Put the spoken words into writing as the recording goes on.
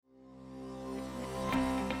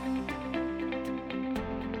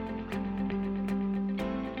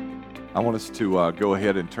I want us to go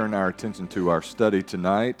ahead and turn our attention to our study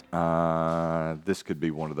tonight. This could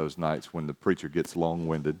be one of those nights when the preacher gets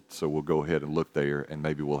long-winded, so we'll go ahead and look there, and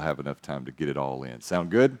maybe we'll have enough time to get it all in. Sound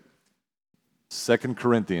good? 2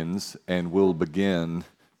 Corinthians, and we'll begin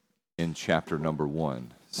in chapter number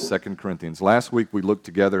 1. 2 Corinthians. Last week we looked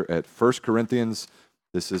together at 1 Corinthians.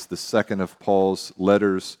 This is the second of Paul's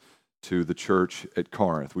letters to the church at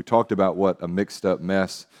Corinth. We talked about what a mixed-up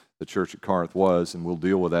mess the church at Corinth was, and we'll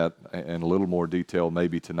deal with that in a little more detail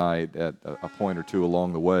maybe tonight at a point or two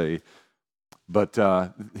along the way. But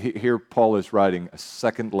here Paul is writing a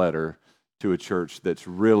second letter to a church that's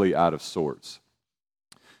really out of sorts.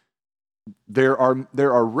 There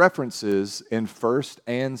are references in 1st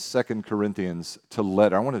and 2nd Corinthians to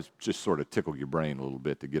letter. I want to just sort of tickle your brain a little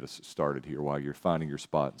bit to get us started here while you're finding your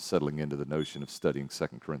spot and settling into the notion of studying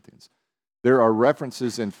 2nd Corinthians. There are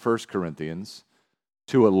references in 1st Corinthians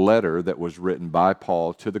to a letter that was written by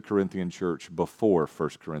Paul to the Corinthian church before 1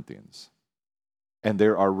 Corinthians. And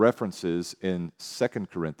there are references in 2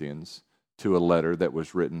 Corinthians to a letter that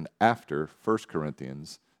was written after 1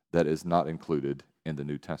 Corinthians that is not included in the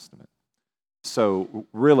New Testament. So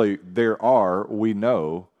really, there are, we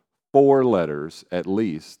know, 4 letters at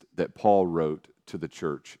least that Paul wrote to the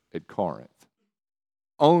church at Corinth.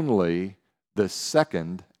 Only the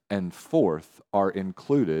 2nd and 4th are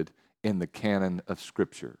included in the canon of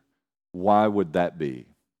Scripture. Why would that be?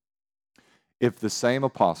 If the same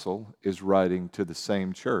apostle is writing to the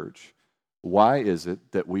same church, why is it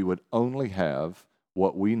that we would only have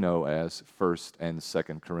what we know as 1st and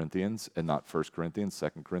 2nd Corinthians and not 1st Corinthians,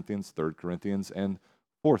 2nd Corinthians, 3rd Corinthians, and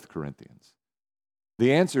 4th Corinthians?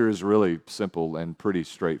 The answer is really simple and pretty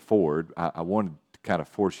straightforward. I wanted to kind of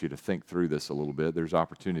force you to think through this a little bit. There's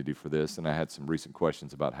opportunity for this, and I had some recent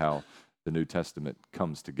questions about how the New Testament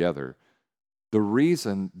comes together. The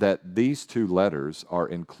reason that these 2 letters are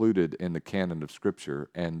included in the canon of Scripture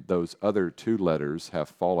and those other 2 letters have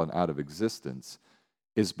fallen out of existence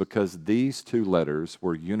is because these 2 letters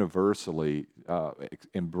were universally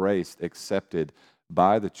embraced, accepted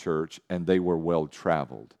by the church, and they were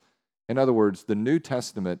well-traveled. In other words, the New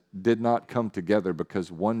Testament did not come together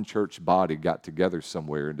because one church body got together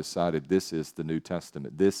somewhere and decided this is the New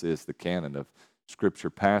Testament, this is the canon of Scripture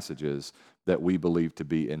passages that we believe to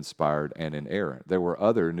be inspired and inerrant. There were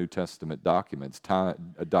other New Testament documents,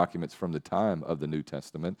 documents from the time of the New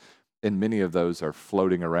Testament, and many of those are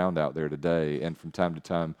floating around out there today, and from time to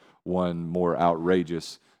time, one more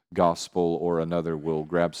outrageous gospel or another will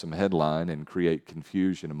grab some headline and create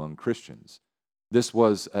confusion among Christians. This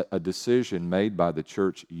was a decision made by the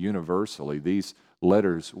church universally. These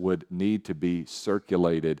letters would need to be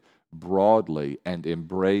circulated broadly and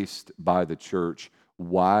embraced by the church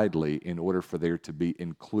widely in order for there to be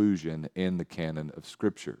inclusion in the canon of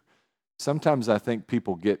Scripture. Sometimes I think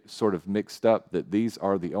people get sort of mixed up that these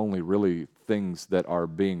are the only really things that are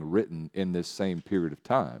being written in this same period of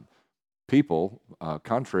time. People,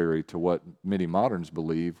 contrary to what many moderns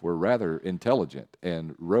believe, were rather intelligent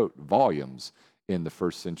and wrote volumes in the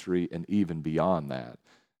 1st century and even beyond that.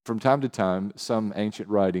 From time to time, some ancient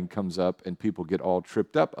writing comes up and people get all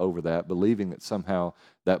tripped up over that, believing that somehow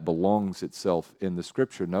that belongs itself in the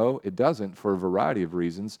Scripture. No, it doesn't, for a variety of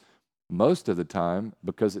reasons. Most of the time,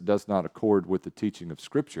 because it does not accord with the teaching of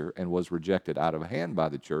Scripture and was rejected out of hand by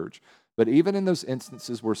the church. But even in those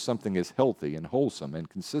instances where something is healthy and wholesome and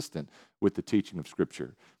consistent with the teaching of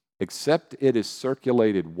Scripture, except it is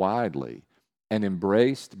circulated widely and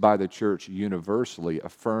embraced by the church universally,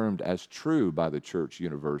 affirmed as true by the church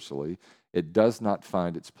universally, it does not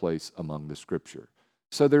find its place among the Scripture.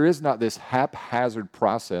 So there is not this haphazard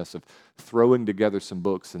process of throwing together some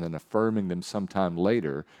books and then affirming them sometime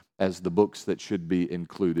later as the books that should be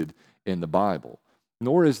included in the Bible.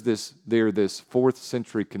 Nor is there this 4th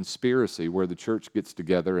century conspiracy where the church gets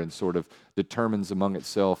together and sort of determines among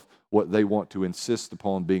itself what they want to insist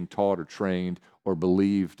upon being taught or trained or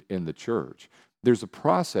believed in the church. There's a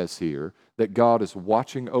process here that God is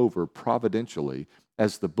watching over providentially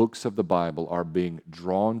as the books of the Bible are being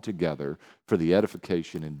drawn together for the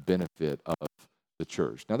edification and benefit of the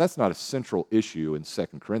church. Now, that's not a central issue in 2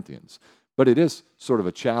 Corinthians, but it is sort of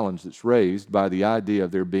a challenge that's raised by the idea of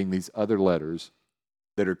there being these other letters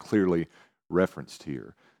that are clearly referenced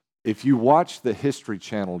here. If you watch the History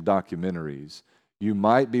Channel documentaries, you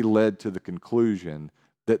might be led to the conclusion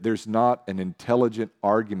that there's not an intelligent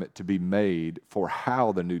argument to be made for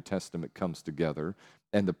how the New Testament comes together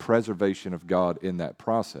and the preservation of God in that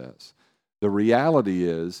process. The reality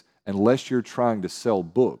is, unless you're trying to sell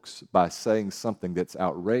books by saying something that's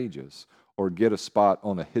outrageous or get a spot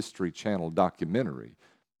on a History Channel documentary,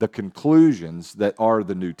 the conclusions that are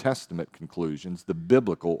the New Testament conclusions, the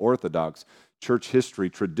biblical, orthodox, church history,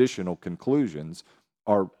 traditional conclusions,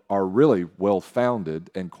 are really well-founded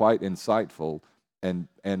and quite insightful, and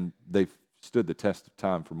they've stood the test of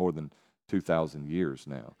time for more than 2,000 years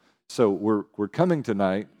now. So we're coming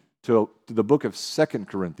tonight to the book of 2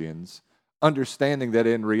 Corinthians, understanding that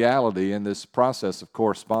in reality, in this process of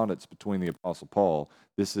correspondence between the Apostle Paul,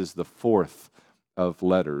 this is the fourth of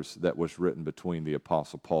letters that was written between the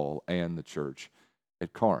Apostle Paul and the church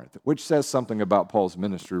at Corinth, which says something about Paul's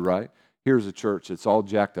ministry, right? Here's a church that's all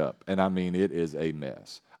jacked up, and I mean, it is a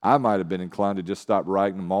mess. I might have been inclined to just stop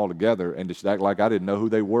writing them all together and just act like I didn't know who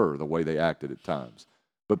they were, the way they acted at times.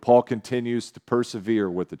 But Paul continues to persevere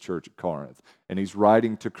with the church at Corinth, and he's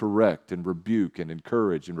writing to correct and rebuke and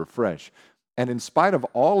encourage and refresh. And in spite of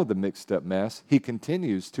all of the mixed up mess, he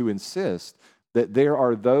continues to insist that there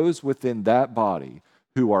are those within that body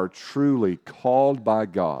who are truly called by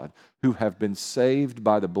God, who have been saved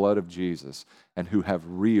by the blood of Jesus, and who have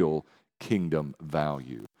real kingdom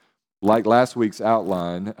value. Like last week's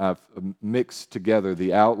outline, I've mixed together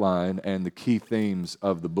the outline and the key themes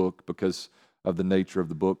of the book because of the nature of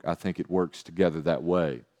the book. I think it works together that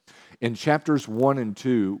way. In chapters 1 and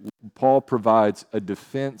 2, Paul provides a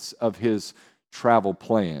defense of his travel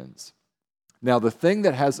plans. Now, the thing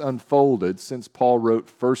that has unfolded since Paul wrote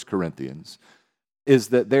 1 Corinthians is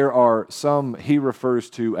that there are some he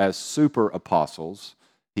refers to as super apostles.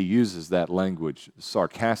 He uses that language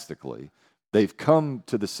sarcastically. They've come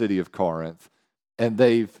to the city of Corinth, and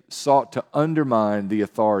they've sought to undermine the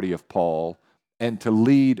authority of Paul and to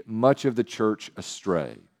lead much of the church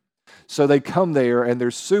astray. So they come there, and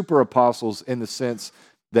they're super apostles in the sense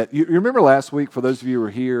that, you remember last week, for those of you who were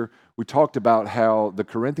here, we talked about how the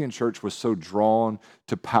Corinthian church was so drawn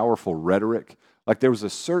to powerful rhetoric. Like there was a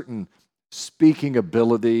certain speaking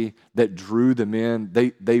ability that drew them in.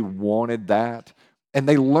 They wanted that. And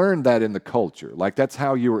they learned that in the culture. Like that's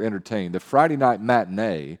how you were entertained. The Friday night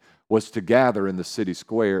matinee was to gather in the city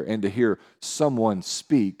square and to hear someone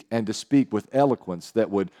speak and to speak with eloquence that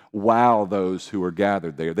would wow those who were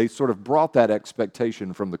gathered there. They sort of brought that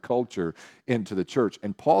expectation from the culture into the church.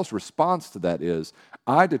 And Paul's response to that is,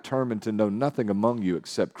 I determined to know nothing among you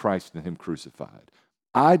except Christ and Him crucified.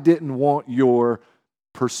 I didn't want your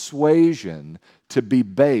persuasion to be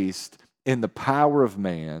based in the power of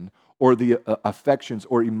man or the affections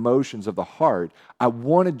or emotions of the heart. I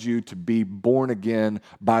wanted you to be born again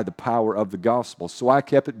by the power of the gospel. So I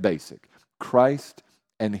kept it basic. Christ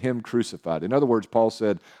and Him crucified. In other words, Paul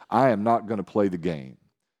said, I am not going to play the game.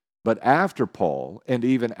 But after Paul, and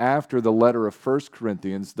even after the letter of 1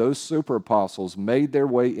 Corinthians, those super apostles made their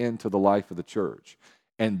way into the life of the church,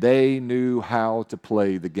 and they knew how to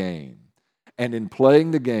play the game. And in playing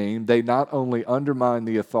the game, they not only undermined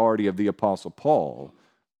the authority of the apostle Paul,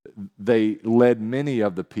 they led many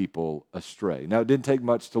of the people astray. Now, it didn't take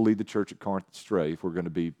much to lead the church at Corinth astray, if we're going to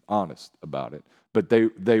be honest about it. But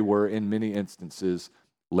they were, in many instances,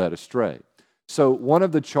 led astray. So one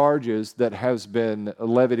of the charges that has been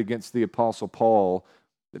levied against the Apostle Paul,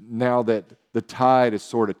 now that the tide is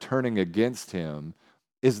sort of turning against him,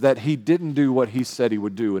 is that he didn't do what he said he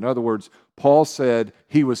would do. In other words, Paul said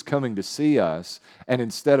he was coming to see us, and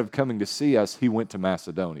instead of coming to see us, he went to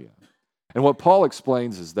Macedonia. And what Paul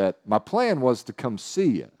explains is that my plan was to come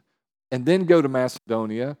see you and then go to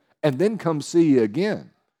Macedonia and then come see you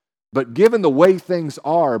again. But given the way things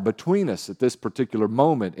are between us at this particular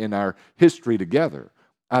moment in our history together,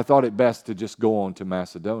 I thought it best to just go on to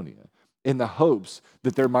Macedonia in the hopes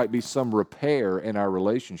that there might be some repair in our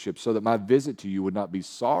relationship so that my visit to you would not be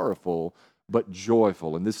sorrowful but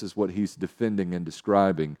joyful. And this is what he's defending and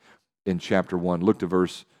describing in chapter 1. Look to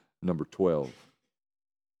verse number 12.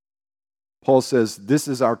 Paul says, this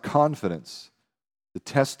is our confidence. The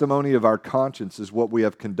testimony of our conscience is what we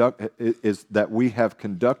have is that we have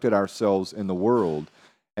conducted ourselves in the world,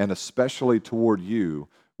 and especially toward you,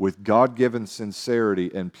 with God-given sincerity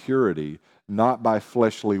and purity, not by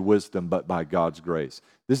fleshly wisdom, but by God's grace.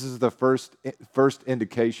 This is the first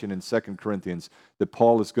indication in 2 Corinthians that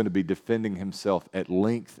Paul is going to be defending himself at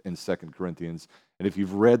length in 2 Corinthians. And if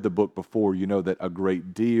you've read the book before, you know that a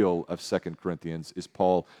great deal of 2 Corinthians is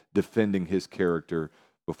Paul defending his character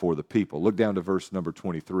before the people. Look down to verse number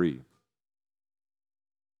 23.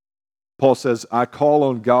 Paul says, I call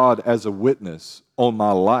on God as a witness on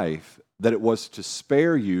my life that it was to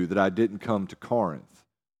spare you that I didn't come to Corinth.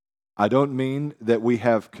 I don't mean that we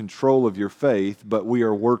have control of your faith, but we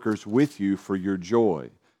are workers with you for your joy,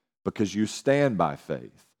 because you stand by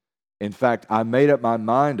faith. In fact, I made up my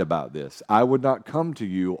mind about this. I would not come to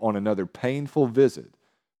you on another painful visit,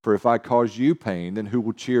 For if I cause you pain, then who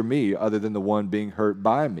will cheer me other than the one being hurt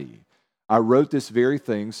by me? I wrote this very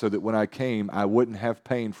thing so that when I came, I wouldn't have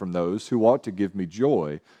pain from those who ought to give me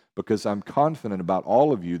joy, because I'm confident about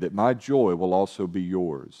all of you that my joy will also be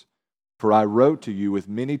yours. For I wrote to you with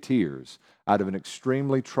many tears, out of an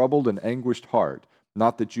extremely troubled and anguished heart,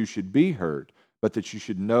 not that you should be hurt, but that you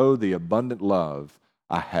should know the abundant love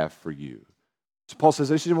I have for you. So Paul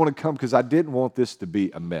says, I just didn't want to come because I didn't want this to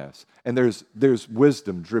be a mess. And there's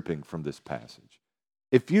wisdom dripping from this passage.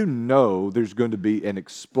 If you know there's going to be an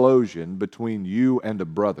explosion between you and a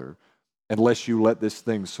brother, unless you let this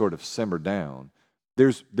thing sort of simmer down,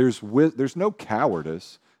 there's no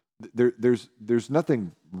cowardice. There's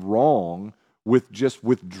nothing wrong with just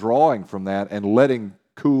withdrawing from that and letting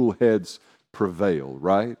cool heads prevail,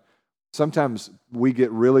 right? Sometimes we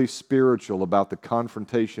get really spiritual about the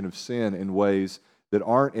confrontation of sin in ways that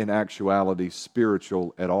aren't in actuality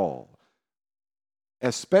spiritual at all.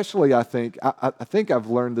 Especially, I think I've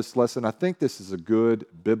learned this lesson. I think this is a good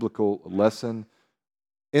biblical lesson.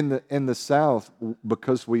 In the South,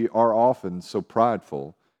 because we are often so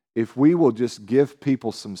prideful, if we will just give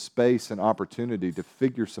people some space and opportunity to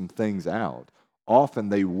figure some things out, often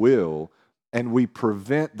they will, and we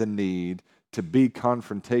prevent the need to be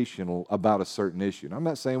confrontational about a certain issue. And I'm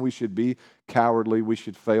not saying we should be cowardly, we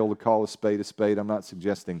should fail to call a spade a spade. I'm not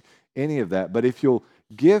suggesting any of that. But if you'll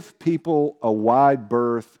give people a wide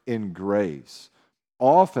berth in grace,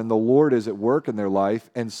 often the Lord is at work in their life,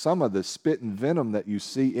 and some of the spit and venom that you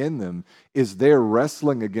see in them is they're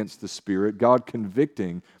wrestling against the Spirit, God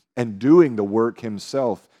convicting and doing the work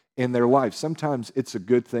Himself in their life. Sometimes it's a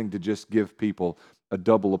good thing to just give people a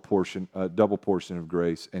double portion of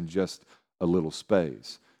grace and just a little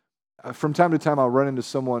space. From time to time, I'll run into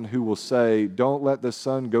someone who will say, don't let the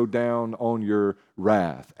sun go down on your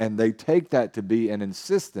wrath. And they take that to be an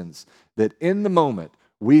insistence that in the moment,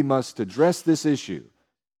 we must address this issue.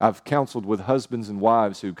 I've counseled with husbands and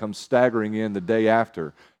wives who come staggering in the day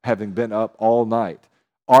after, having been up all night,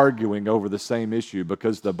 arguing over the same issue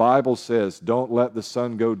because the Bible says, don't let the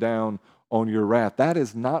sun go down on your wrath. That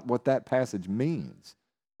is not what that passage means.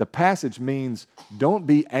 The passage means don't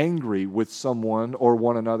be angry with someone or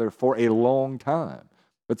one another for a long time.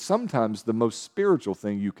 But sometimes the most spiritual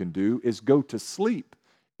thing you can do is go to sleep.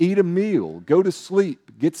 Eat a meal, go to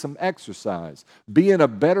sleep, get some exercise, be in a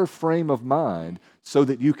better frame of mind so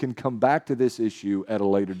that you can come back to this issue at a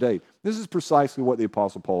later date. This is precisely what the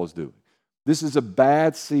Apostle Paul is doing. This is a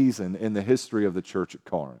bad season in the history of the church at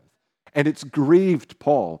Corinth. And it's grieved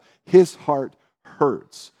Paul. His heart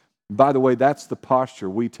hurts. By the way, that's the posture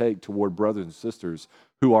we take toward brothers and sisters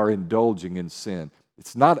who are indulging in sin.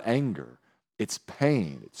 It's not anger, it's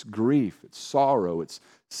pain, it's grief, it's sorrow, it's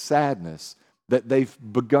sadness that they've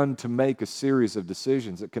begun to make a series of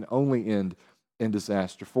decisions that can only end in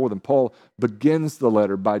disaster for them. Paul begins the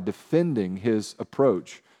letter by defending his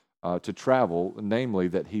approach to travel, namely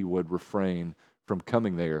that he would refrain from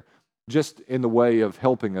coming there. Just in the way of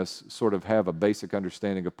helping us sort of have a basic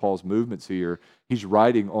understanding of Paul's movements here, he's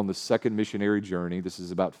writing on the second missionary journey. This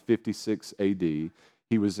is about 56 AD.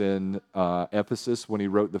 He was in Ephesus when he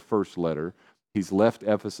wrote the first letter. He's left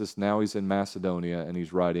Ephesus, now he's in Macedonia, and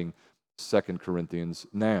he's writing 2 Corinthians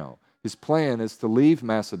now. His plan is to leave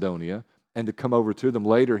Macedonia and to come over to them.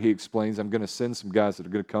 Later, he explains, I'm going to send some guys that are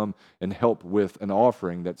going to come and help with an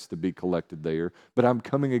offering that's to be collected there, but I'm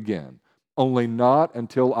coming again. Only not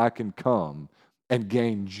until I can come and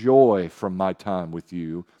gain joy from my time with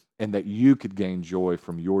you, and that you could gain joy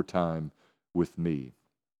from your time with me.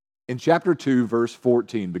 In chapter 2, verse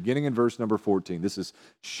 14, beginning in verse number 14, this is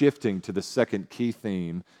shifting to the second key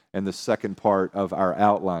theme and the second part of our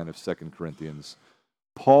outline of 2 Corinthians.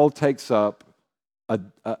 Paul takes up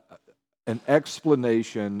an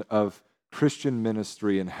explanation of Christian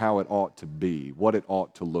ministry and how it ought to be, what it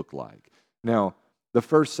ought to look like. Now, the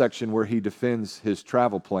first section where he defends his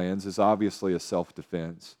travel plans is obviously a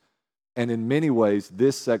self-defense. And in many ways,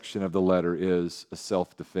 this section of the letter is a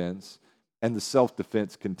self-defense. And the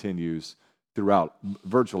self-defense continues throughout.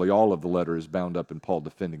 Virtually all of the letter is bound up in Paul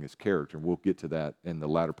defending his character. And we'll get to that in the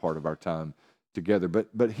latter part of our time together.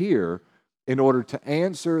 But here, in order to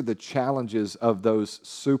answer the challenges of those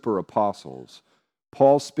super apostles,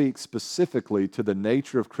 Paul speaks specifically to the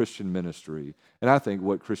nature of Christian ministry, and I think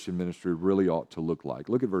what Christian ministry really ought to look like.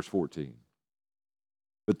 Look at verse 14.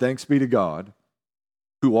 But thanks be to God,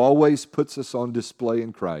 who always puts us on display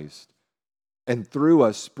in Christ, and through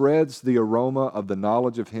us spreads the aroma of the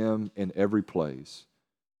knowledge of Him in every place.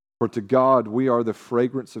 For to God we are the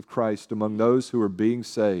fragrance of Christ among those who are being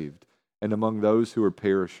saved and among those who are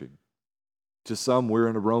perishing. To some we're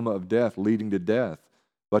an aroma of death leading to death,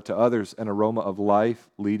 but to others an aroma of life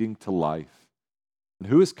leading to life. And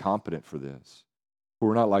who is competent for this? For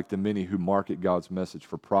we're not like the many who market God's message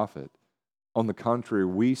for profit. On the contrary,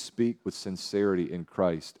 we speak with sincerity in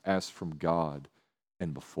Christ as from God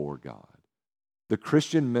and before God. The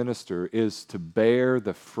Christian minister is to bear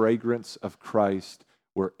the fragrance of Christ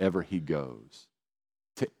wherever he goes,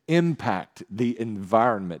 to impact the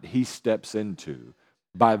environment he steps into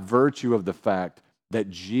by virtue of the fact that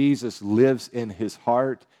Jesus lives in his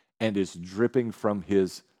heart and is dripping from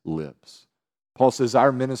his lips. Paul says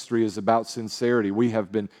our ministry is about sincerity. We have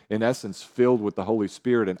been, in essence, filled with the Holy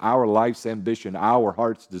Spirit, and our life's ambition, our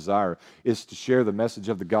heart's desire is to share the message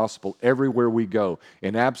of the gospel everywhere we go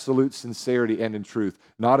in absolute sincerity and in truth,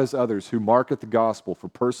 not as others who market the gospel for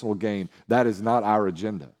personal gain. That is not our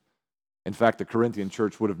agenda. In fact, the Corinthian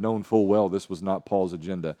church would have known full well this was not Paul's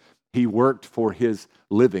agenda. He worked for his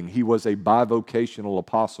living. He was a bivocational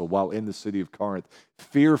apostle while in the city of Corinth,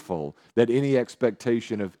 fearful that any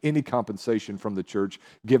expectation of any compensation from the church,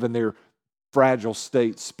 given their fragile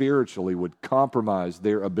state spiritually, would compromise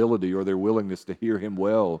their ability or their willingness to hear him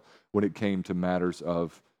well when it came to matters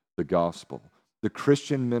of the gospel. The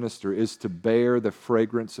Christian minister is to bear the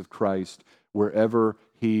fragrance of Christ wherever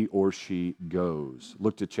he or she goes.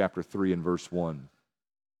 Look to chapter 3 and verse 1.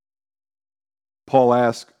 Paul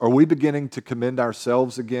asks, are we beginning to commend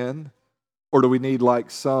ourselves again? Or do we need,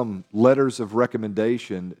 like some, letters of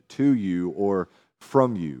recommendation to you or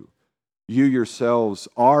from you? You yourselves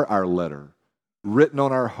are our letter, written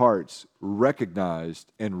on our hearts,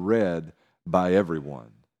 recognized and read by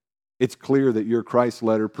everyone. It's clear that you're Christ's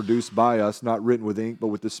letter, produced by us, not written with ink, but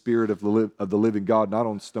with the Spirit of the living God, not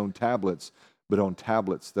on stone tablets, but on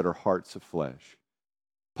tablets that are hearts of flesh.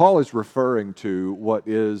 Paul is referring to what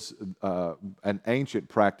is an ancient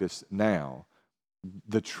practice now,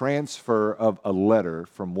 the transfer of a letter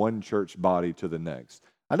from one church body to the next.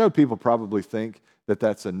 I know people probably think that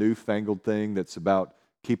that's a newfangled thing that's about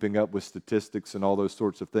keeping up with statistics and all those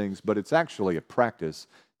sorts of things, but it's actually a practice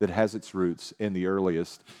that has its roots in the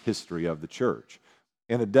earliest history of the church.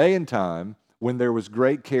 In a day and time when there was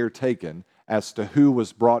great care taken as to who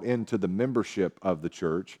was brought into the membership of the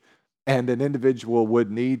church, and an individual would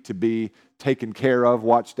need to be taken care of,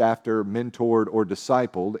 watched after, mentored, or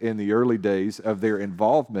discipled in the early days of their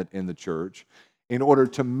involvement in the church in order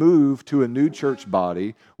to move to a new church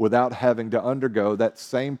body without having to undergo that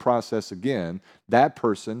same process again. That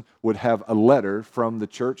person would have a letter from the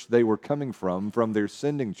church they were coming from their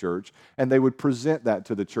sending church, and they would present that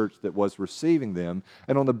to the church that was receiving them.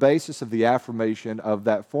 And on the basis of the affirmation of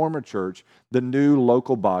that former church, the new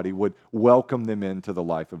local body would welcome them into the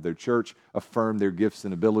life of their church, affirm their gifts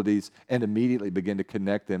and abilities, and immediately begin to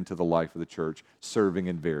connect them to the life of the church, serving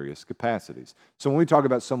in various capacities. So when we talk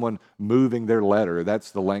about someone moving their letter, that's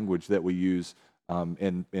the language that we use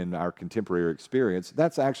in our contemporary experience.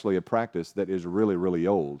 That's actually a practice that is really, really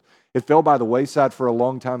old. It fell by the wayside for a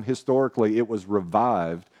long time. Historically, it was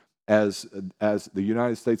revived as the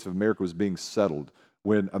United States of America was being settled.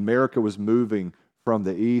 When America was moving from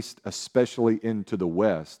the east, especially into the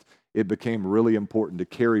west, it became really important to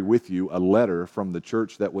carry with you a letter from the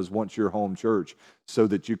church that was once your home church so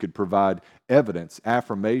that you could provide evidence,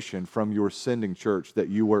 affirmation from your sending church that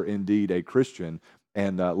you were indeed a Christian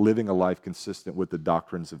and living a life consistent with the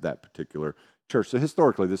doctrines of that particular church. So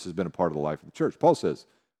historically, this has been a part of the life of the church. Paul says,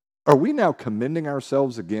 are we now commending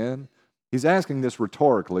ourselves again? He's asking this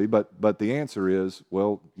rhetorically, but the answer is,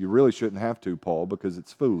 well, you really shouldn't have to, Paul, because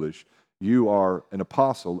it's foolish. You are an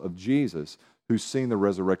apostle of Jesus who's seen the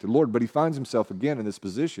resurrected Lord. But he finds himself again in this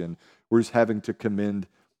position where he's having to commend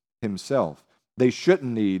himself. They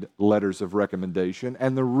shouldn't need letters of recommendation,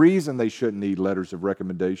 and the reason they shouldn't need letters of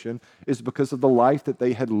recommendation is because of the life that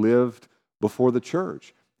they had lived before the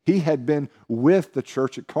church. He had been with the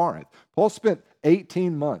church at Corinth. Paul spent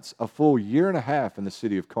 18 months, a full year and a half in the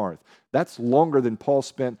city of Corinth. That's longer than Paul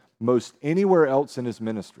spent most anywhere else in his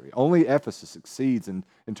ministry. Only Ephesus exceeds in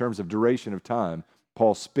terms of duration of time.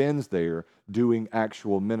 Paul spends there doing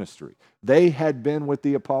actual ministry. They had been with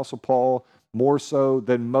the Apostle Paul more so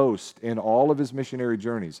than most in all of his missionary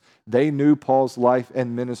journeys. They knew Paul's life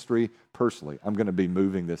and ministry personally. I'm going to be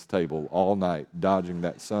moving this table all night, dodging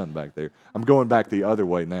that sun back there. I'm going back the other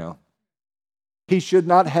way now. He should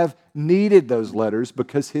not have needed those letters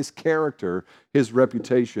because his character, his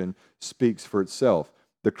reputation speaks for itself.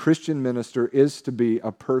 The Christian minister is to be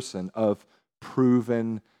a person of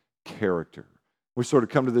proven character. We sort of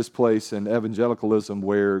come to this place in evangelicalism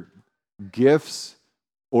where gifts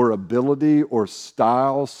or ability or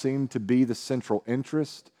style seem to be the central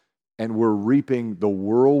interest, and we're reaping the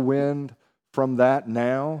whirlwind from that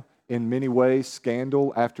now in many ways,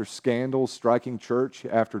 scandal after scandal, striking church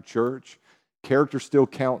after church, character still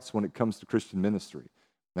counts when it comes to Christian ministry.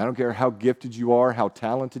 And I don't care how gifted you are, how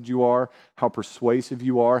talented you are, how persuasive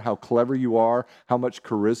you are, how clever you are, how much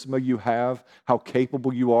charisma you have, how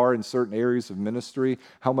capable you are in certain areas of ministry,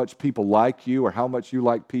 how much people like you or how much you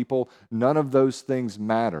like people. None of those things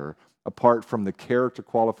matter apart from the character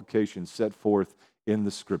qualifications set forth in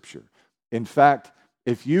the Scripture. In fact,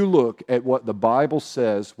 if you look at what the Bible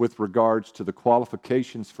says with regards to the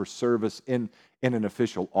qualifications for service in an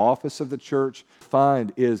official office of the church,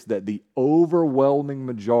 find is that the overwhelming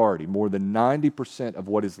majority, more than 90% of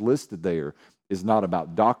what is listed there, is not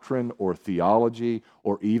about doctrine or theology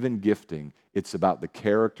or even gifting. It's about the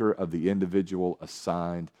character of the individual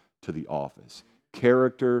assigned to the office.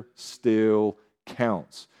 Character still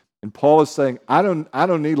counts. And Paul is saying, I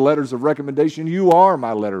don't need letters of recommendation. You are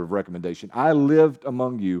my letter of recommendation. I lived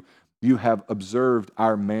among you. You have observed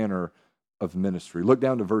our manner of ministry. Look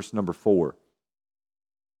down to verse number 4.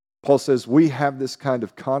 Paul says, we have this kind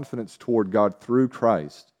of confidence toward God through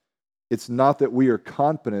Christ. It's not that we are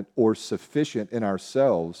competent or sufficient in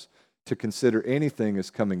ourselves to consider anything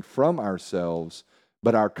as coming from ourselves,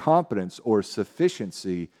 but our competence or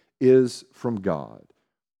sufficiency is from God.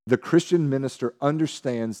 The Christian minister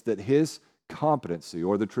understands that his competency,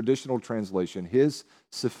 or the traditional translation, his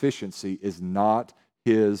sufficiency is not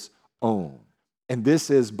his own. And this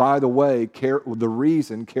is, by the way, the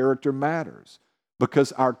reason character matters.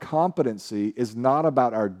 Because our competency is not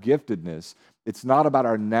about our giftedness, it's not about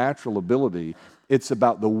our natural ability, it's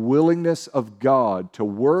about the willingness of God to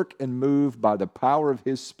work and move by the power of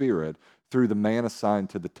His Spirit through the man assigned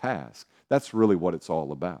to the task. That's really what it's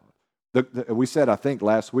all about. We said, I think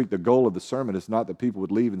last week, the goal of the sermon is not that people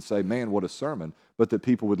would leave and say, man, what a sermon, but that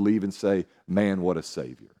people would leave and say, man, what a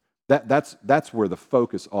Savior. That's where the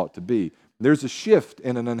focus ought to be. There's a shift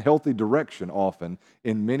in an unhealthy direction often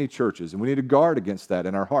in many churches, and we need to guard against that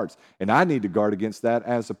in our hearts. And I need to guard against that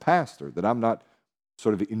as a pastor, that I'm not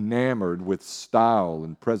sort of enamored with style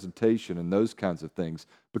and presentation and those kinds of things,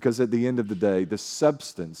 because at the end of the day, the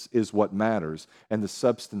substance is what matters, and the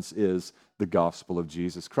substance is the gospel of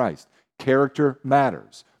Jesus Christ. Character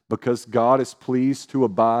matters because God is pleased to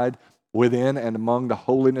abide within and among the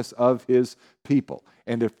holiness of His people.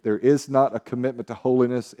 And if there is not a commitment to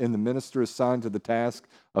holiness in the minister assigned to the task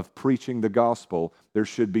of preaching the gospel, there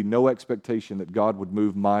should be no expectation that God would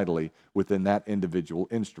move mightily within that individual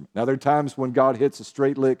instrument. Now, there are times when God hits a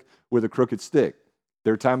straight lick with a crooked stick.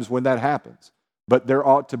 There are times when that happens. But there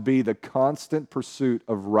ought to be the constant pursuit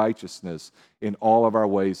of righteousness in all of our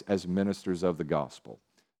ways as ministers of the gospel.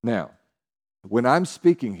 Now, when I'm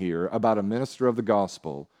speaking here about a minister of the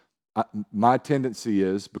gospel, my tendency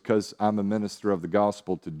is, because I'm a minister of the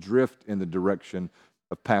gospel, to drift in the direction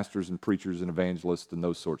of pastors and preachers and evangelists and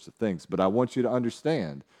those sorts of things. But I want you to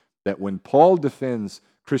understand that when Paul defends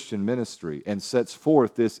Christian ministry and sets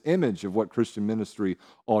forth this image of what Christian ministry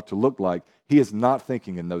ought to look like, he is not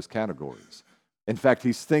thinking in those categories. In fact,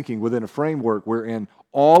 he's thinking within a framework wherein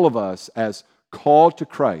all of us, as called to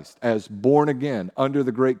Christ, as born again under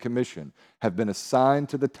the Great Commission, have been assigned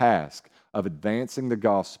to the task of advancing the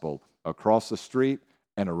gospel across the street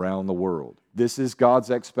and around the world. This is God's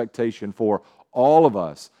expectation for all of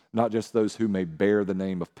us, not just those who may bear the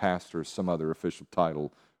name of pastor or some other official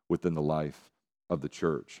title within the life of the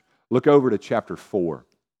church. Look over to chapter 4.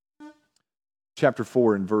 Chapter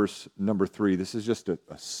 4 and verse number 3. This is just a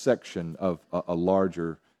section of a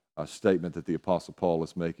larger statement that the Apostle Paul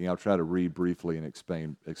is making. I'll try to read briefly and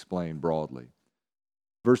explain broadly.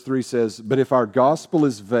 Verse 3 says, "But if our gospel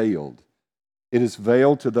is veiled, it is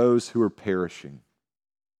veiled to those who are perishing.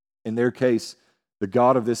 In their case, the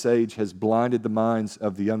God of this age has blinded the minds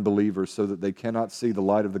of the unbelievers so that they cannot see the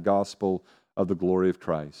light of the gospel of the glory of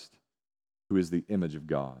Christ, who is the image of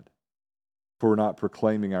God. For we're not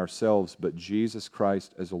proclaiming ourselves, but Jesus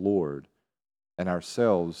Christ as Lord, and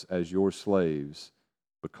ourselves as your slaves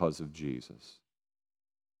because of Jesus."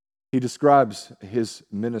 He describes his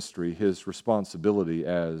ministry, his responsibility,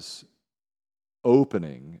 as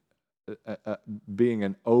being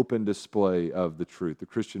an open display of the truth. The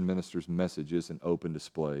Christian minister's message is an open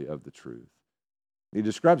display of the truth. He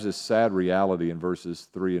describes this sad reality in verses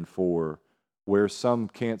 3 and 4, where some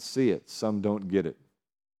can't see it, some don't get it.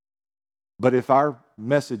 But if our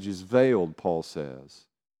message is veiled, Paul says,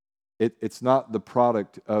 it's not the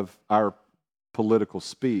product of our political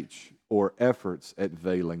speech or efforts at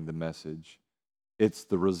veiling the message. It's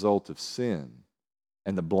the result of sin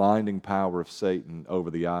and the blinding power of Satan over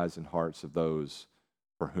the eyes and hearts of those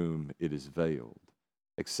for whom it is veiled.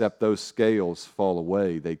 Except those scales fall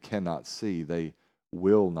away, they cannot see, they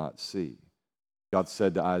will not see. God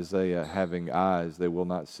said to Isaiah, having eyes they will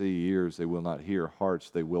not see, ears they will not hear, hearts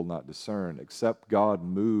they will not discern. Except God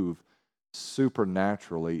move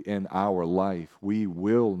supernaturally in our life, we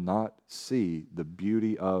will not see the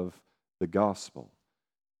beauty of the gospel.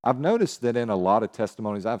 I've noticed that in a lot of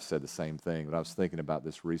testimonies, I've said the same thing, but I was thinking about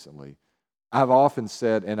this recently. I've often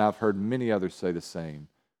said, and I've heard many others say the same,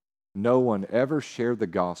 no one ever shared the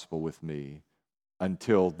gospel with me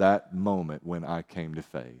until that moment when I came to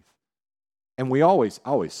faith. And we always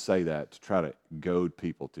say that to try to goad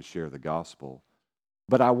people to share the gospel.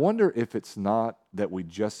 But I wonder if it's not that we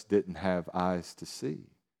just didn't have eyes to see,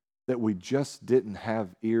 that we just didn't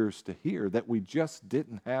have ears to hear, that we just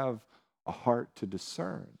didn't have a heart to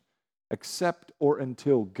discern, except or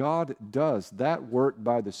until God does that work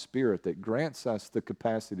by the Spirit that grants us the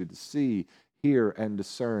capacity to see, hear, and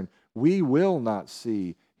discern. We will not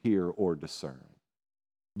see, hear, or discern.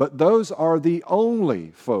 But those are the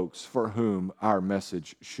only folks for whom our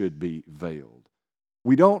message should be veiled.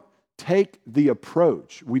 We don't take the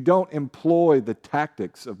approach, we don't employ the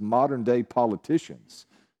tactics of modern day politicians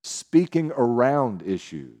speaking around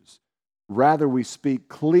issues. Rather, we speak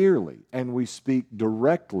clearly and we speak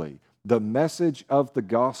directly the message of the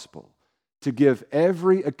gospel to give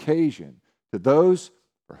every occasion to those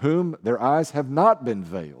for whom their eyes have not been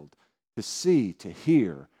veiled to see, to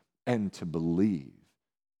hear, and to believe.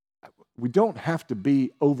 We don't have to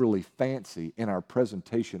be overly fancy in our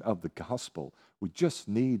presentation of the gospel. We just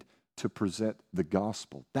need to present the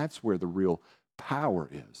gospel. That's where the real power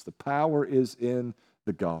is. The power is in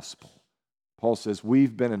the gospel. Paul says,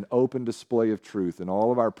 we've been an open display of truth in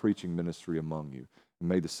all of our preaching ministry among you. And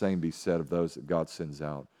may the same be said of those that God sends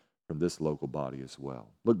out from this local body as well.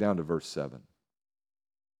 Look down to verse 7.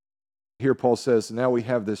 Here Paul says, now we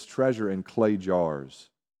have this treasure in clay jars,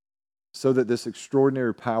 so that this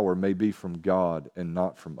extraordinary power may be from God and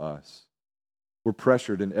not from us. We're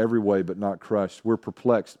pressured in every way but not crushed. We're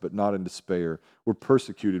perplexed but not in despair. We're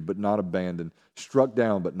persecuted but not abandoned, struck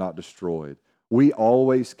down but not destroyed. We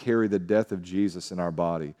always carry the death of Jesus in our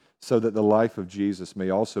body, so that the life of Jesus may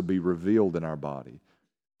also be revealed in our body.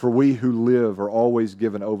 For we who live are always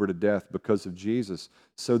given over to death because of Jesus,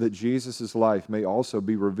 so that Jesus' life may also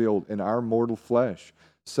be revealed in our mortal flesh.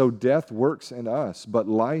 So death works in us, but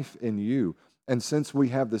life in you. And since we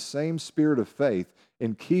have the same spirit of faith,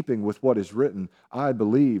 in keeping with what is written, I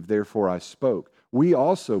believe, therefore I spoke. We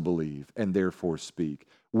also believe, and therefore speak.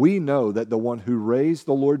 We know that the one who raised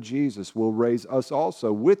the Lord Jesus will raise us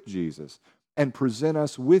also with Jesus and present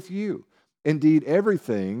us with you. Indeed,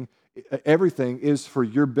 everything is for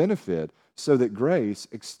your benefit, so that grace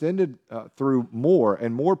extended through more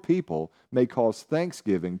and more people may cause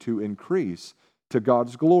thanksgiving to increase to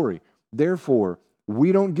God's glory. Therefore,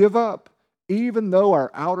 we don't give up. Even though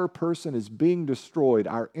our outer person is being destroyed,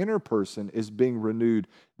 our inner person is being renewed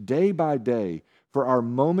day by day. For our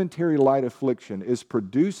momentary light affliction is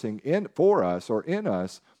producing for us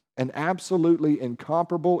an absolutely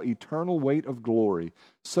incomparable eternal weight of glory,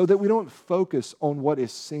 so that we don't focus on what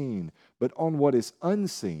is seen, but on what is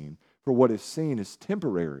unseen. For what is seen is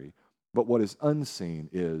temporary, but what is unseen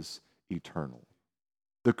is eternal.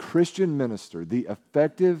 The Christian minister, the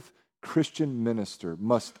effective Christian minister,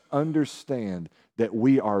 must understand that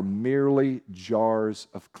we are merely jars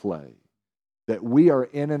of clay, that we are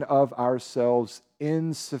in and of ourselves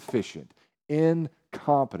insufficient,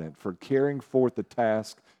 incompetent for carrying forth the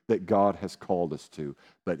task that God has called us to,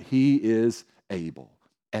 but He is able.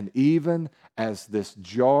 And even as this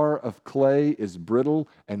jar of clay is brittle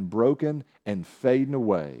and broken and fading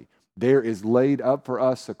away, there is laid up for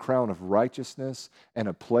us a crown of righteousness and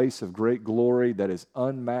a place of great glory that is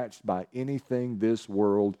unmatched by anything this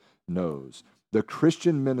world knows. The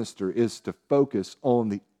Christian minister is to focus on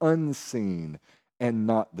the unseen and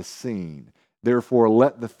not the seen. Therefore,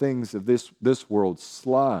 let the things of this world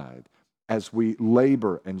slide as we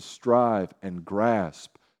labor and strive and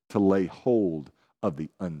grasp to lay hold of the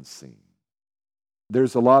unseen.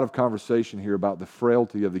 There's a lot of conversation here about the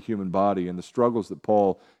frailty of the human body and the struggles that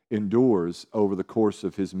Paul endures over the course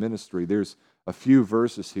of his ministry. There's a few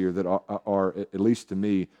verses here that are, at least to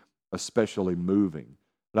me, especially moving.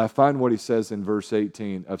 But I find what he says in verse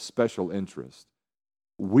 18 of special interest.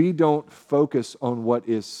 We don't focus on what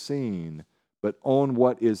is seen, but on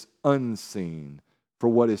what is unseen. For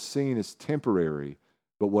what is seen is temporary,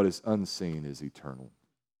 but what is unseen is eternal.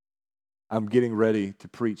 I'm getting ready to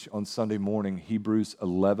preach on Sunday morning Hebrews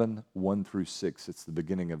 11, 1 through 6. It's the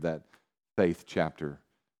beginning of that faith chapter.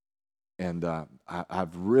 And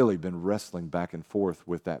I've really been wrestling back and forth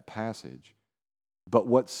with that passage. But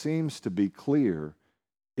what seems to be clear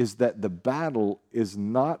is that the battle is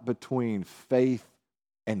not between faith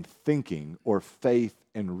and thinking, or faith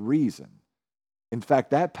and reason. In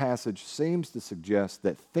fact, that passage seems to suggest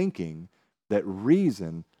that thinking, that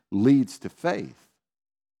reason, leads to faith.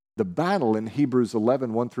 The battle in Hebrews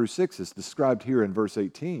 11, 1 through 6 is described here in verse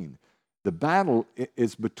 18. The battle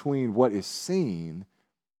is between what is seen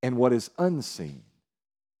and what is unseen.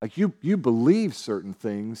 Like you believe certain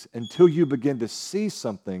things until you begin to see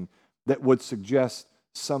something that would suggest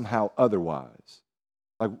somehow otherwise.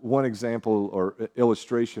 Like one example or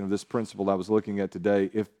illustration of this principle I was looking at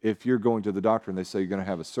today, if you're going to the doctor and they say you're going to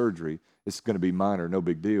have a surgery, it's going to be minor, no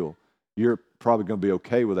big deal. You're probably going to be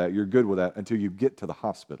okay with that. You're good with that until you get to the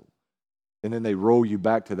hospital. And then they roll you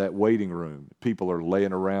back to that waiting room. People are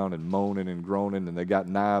laying around and moaning and groaning, and they got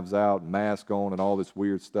knives out and mask on and all this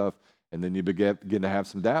weird stuff. And then you begin to have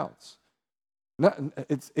some doubts.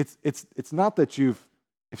 It's not that you've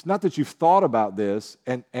thought about this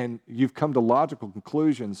and you've come to logical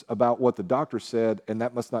conclusions about what the doctor said, and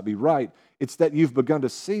that must not be right. It's that you've begun to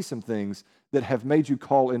see some things that have made you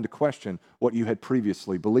call into question what you had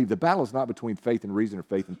previously believed. The battle is not between faith and reason or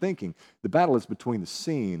faith and thinking. The battle is between the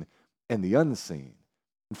seen and the unseen.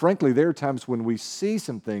 And frankly, there are times when we see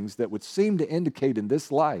some things that would seem to indicate in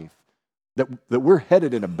this life that we're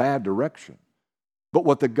headed in a bad direction. But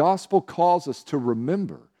what the gospel calls us to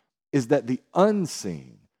remember is that the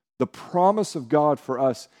unseen, the promise of God for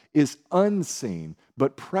us, is unseen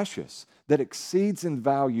but precious, that exceeds in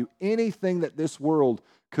value anything that this world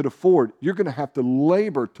could afford. You're going to have to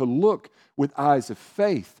labor to look with eyes of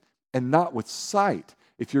faith and not with sight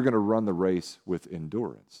if you're going to run the race with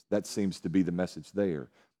endurance. That seems to be the message there,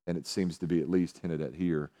 and it seems to be at least hinted at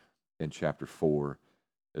here in chapter 4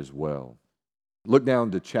 as well. Look down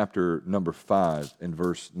to chapter number 5 and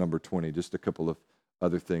verse number 20, just a couple of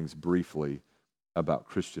other things briefly about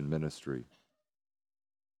Christian ministry.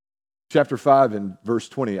 Chapter 5 and verse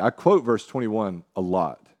 20, I quote verse 21 a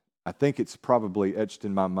lot. I think it's probably etched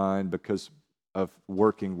in my mind because of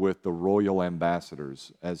working with the royal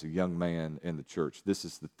ambassadors as a young man in the church. This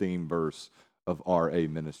is the theme verse of RA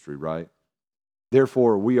ministry, right?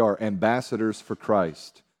 Therefore, we are ambassadors for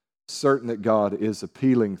Christ, certain that God is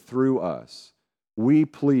appealing through us. We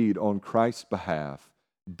plead on Christ's behalf,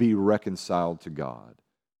 be reconciled to God.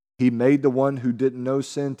 He made the one who didn't know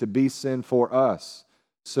sin to be sin for us,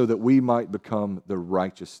 so that we might become the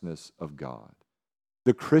righteousness of God.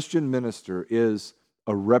 The Christian minister is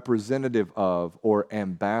a representative of or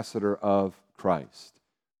ambassador of Christ,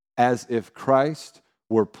 as if Christ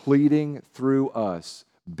were pleading through us,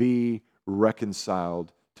 be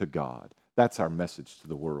reconciled to God. That's our message to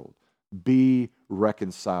the world. Be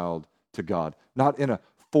reconciled to God. Not in a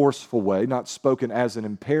forceful way, not spoken as an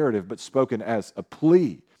imperative, but spoken as a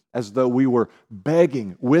plea, as though we were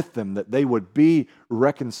begging with them that they would be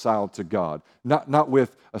reconciled to God. Not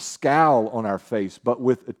with a scowl on our face, but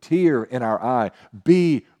with a tear in our eye.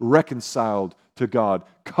 Be reconciled to God.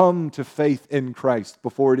 Come to faith in Christ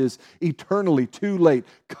before it is eternally too late.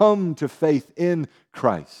 Come to faith in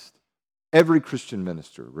Christ. Every Christian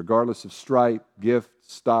minister, regardless of stripe, gift,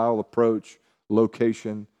 style, approach,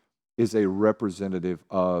 location, is a representative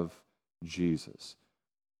of Jesus.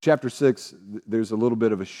 Chapter 6, there's a little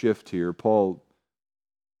bit of a shift here. Paul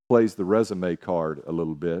plays the resume card a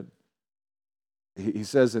little bit. He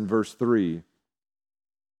says in verse 3,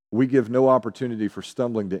 we give no opportunity for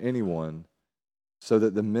stumbling to anyone so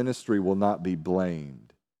that the ministry will not be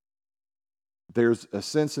blamed. There's a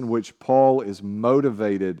sense in which Paul is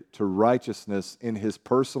motivated to righteousness in his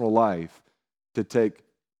personal life to take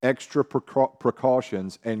extra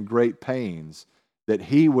precautions and great pains that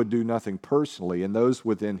he would do nothing personally, and those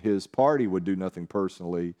within his party would do nothing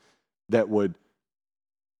personally that would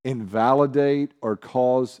invalidate or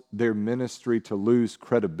cause their ministry to lose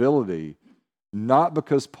credibility, not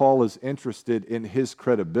because Paul is interested in his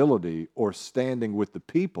credibility or standing with the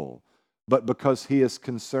people, but because he is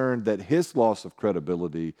concerned that his loss of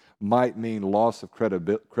credibility might mean loss of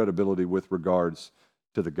credibility with regards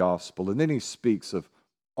to the gospel. And then he speaks of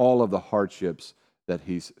all of the hardships that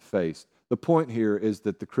he's faced. The point here is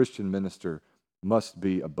that the Christian minister must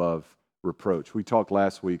be above reproach. We talked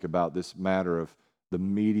last week about this matter of the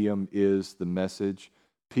medium is the message.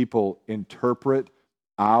 People interpret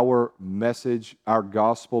our message, our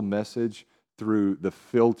gospel message, through the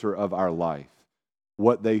filter of our life.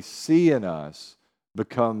 What they see in us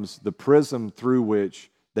becomes the prism through which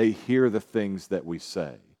they hear the things that we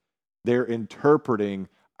say. They're interpreting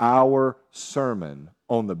our sermon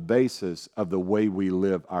on the basis of the way we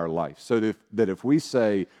live our life. So that if we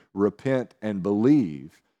say repent and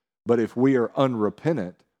believe, but if we are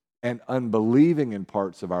unrepentant and unbelieving in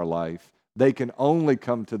parts of our life, they can only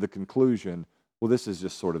come to the conclusion well, this is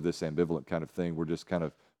just sort of this ambivalent kind of thing. We're just kind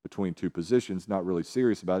of between two positions, not really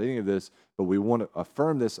serious about any of this, but we want to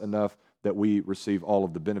affirm this enough that we receive all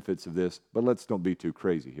of the benefits of this, but let's don't be too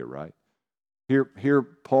crazy here, right? Here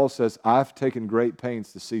Paul says, I've taken great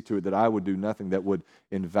pains to see to it that I would do nothing that would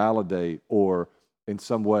invalidate or in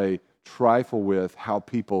some way trifle with how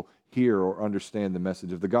people hear or understand the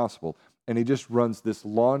message of the gospel. And he just runs this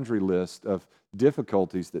laundry list of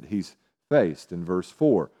difficulties that he's faced in verse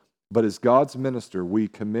 4. But as God's minister, we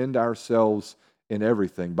commend ourselves in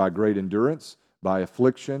everything by great endurance, by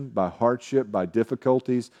affliction, by hardship, by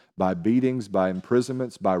difficulties, by beatings, by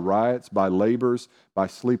imprisonments, by riots, by labors, by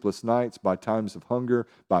sleepless nights, by times of hunger,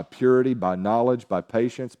 by purity, by knowledge, by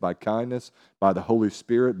patience, by kindness, by the Holy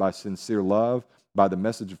Spirit, by sincere love, by the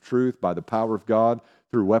message of truth, by the power of God,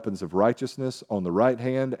 through weapons of righteousness on the right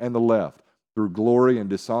hand and the left, through glory and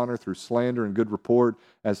dishonor, through slander and good report,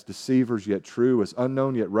 as deceivers yet true, as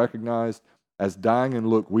unknown yet recognized, as dying in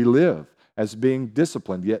look we live, as being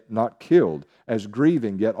disciplined yet not killed, as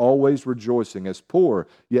grieving yet always rejoicing, as poor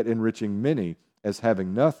yet enriching many, as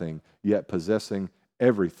having nothing yet possessing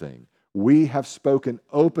everything. We have spoken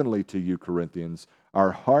openly to you, Corinthians.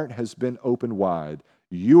 Our heart has been opened wide.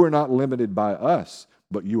 You are not limited by us,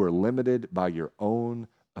 but you are limited by your own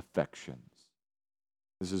affections.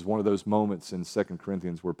 This is one of those moments in 2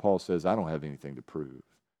 Corinthians where Paul says, I don't have anything to prove.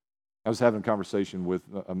 I was having a conversation with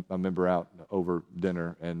a member out over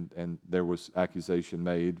dinner, and there was accusation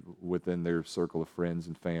made within their circle of friends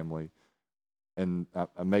and family. And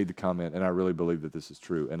I made the comment, and I really believe that this is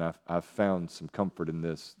true. And I've found some comfort in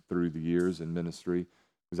this through the years in ministry,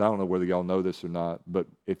 because I don't know whether y'all know this or not, but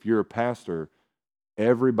if you're a pastor,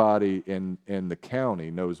 everybody in the county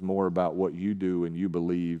knows more about what you do and you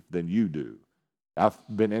believe than you do. I've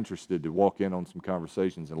been interested to walk in on some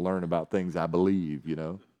conversations and learn about things I believe, you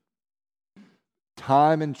know.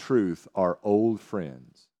 Time and truth are old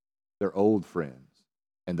friends. They're old friends,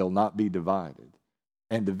 and they'll not be divided.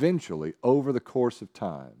 And eventually, over the course of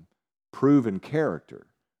time, proven character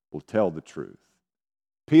will tell the truth.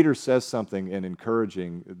 Peter says something in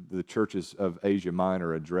encouraging the churches of Asia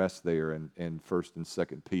Minor addressed there in 1st and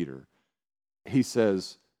 2nd Peter. He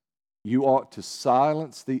says, you ought to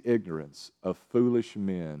silence the ignorance of foolish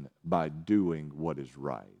men by doing what is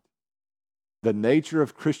right. The nature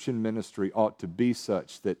of Christian ministry ought to be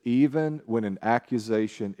such that even when an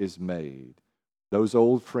accusation is made, those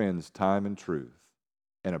old friends, time and truth,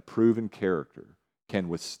 and a proven character can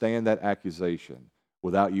withstand that accusation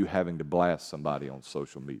without you having to blast somebody on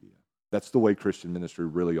social media. That's the way Christian ministry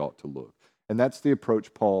really ought to look. And that's the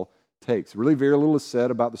approach Paul takes. Really very little is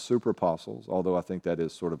said about the super apostles, although I think that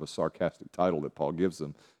is sort of a sarcastic title that Paul gives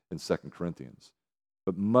them in 2 Corinthians.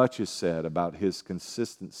 But much is said about his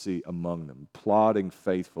consistency among them, plodding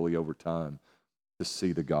faithfully over time to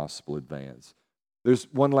see the gospel advance.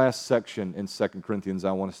 There's one last section in 2 Corinthians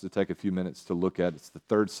I want us to take a few minutes to look at. It's the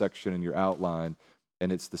third section in your outline,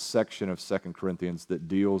 and it's the section of 2 Corinthians that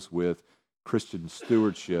deals with Christian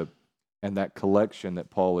stewardship and that collection that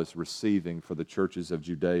Paul is receiving for the churches of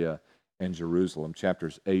Judea and Jerusalem.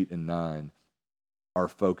 Chapters 8 and 9 are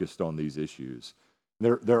focused on these issues.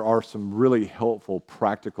 There are some really helpful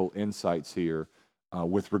practical insights here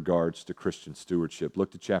with regards to Christian stewardship. Look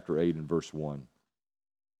to chapter 8 and verse 1.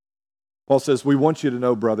 Paul says, we want you to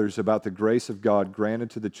know, brothers, about the grace of God granted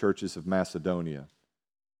to the churches of Macedonia.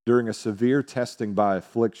 During a severe testing by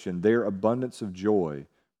affliction, their abundance of joy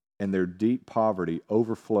and their deep poverty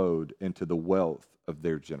overflowed into the wealth of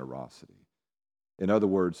their generosity. In other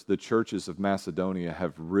words, the churches of Macedonia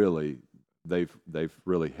have really, they've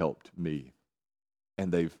really helped me.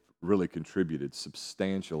 And they've really contributed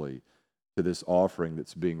substantially to this offering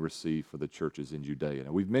that's being received for the churches in Judea.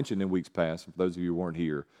 Now, we've mentioned in weeks past, for those of you who weren't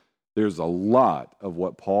here, there's a lot of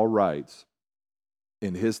what Paul writes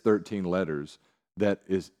in his 13 letters that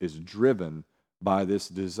is driven by this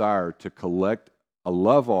desire to collect a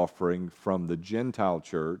love offering from the Gentile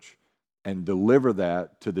church and deliver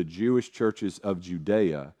that to the Jewish churches of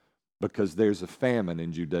Judea, because there's a famine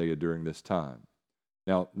in Judea during this time.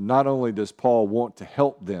 Now, not only does Paul want to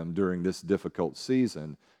help them during this difficult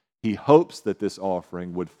season, he hopes that this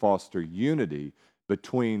offering would foster unity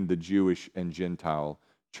between the Jewish and Gentile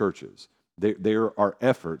churches. There are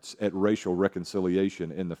efforts at racial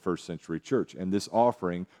reconciliation in the first century church, and this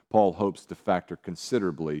offering, Paul hopes to factor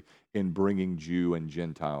considerably in bringing Jew and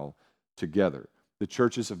Gentile together. The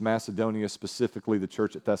churches of Macedonia, specifically the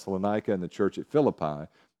church at Thessalonica and the church at Philippi,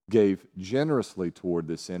 gave generously toward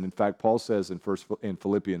this end. In fact, Paul says in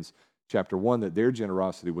Philippians chapter 1 that their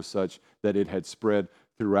generosity was such that it had spread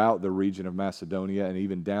throughout the region of Macedonia and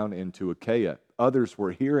even down into Achaia, others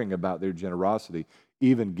were hearing about their generosity,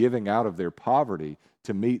 even giving out of their poverty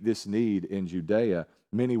to meet this need in Judea,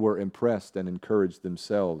 many were impressed and encouraged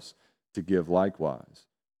themselves to give likewise.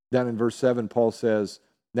 Down in verse 7, Paul says,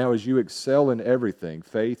 "Now as you excel in everything,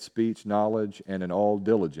 faith, speech, knowledge, and in all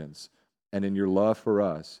diligence, and in your love for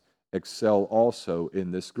us, excel also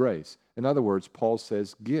in this grace." In other words, Paul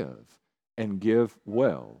says, give, and give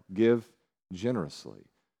well, give generously.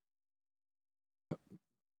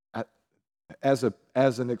 As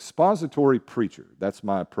an expository preacher, that's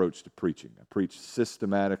my approach to preaching. I preach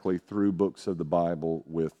systematically through books of the Bible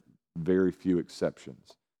with very few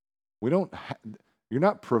exceptions. You're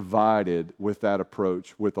not provided with that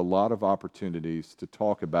approach with a lot of opportunities to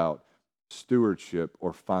talk about stewardship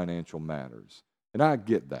or financial matters. And I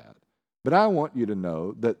get that. But I want you to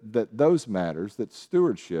know that those matters, that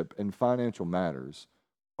stewardship and financial matters,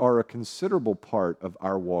 are a considerable part of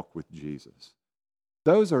our walk with Jesus.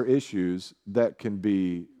 Those are issues that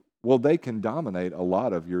they can dominate a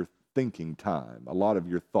lot of your thinking time. A lot of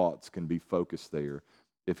your thoughts can be focused there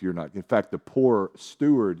if you're not. In fact, the poorer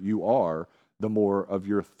steward you are, the more of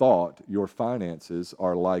your thought, your finances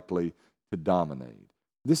are likely to dominate.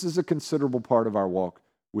 This is a considerable part of our walk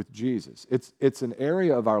with Jesus. It's an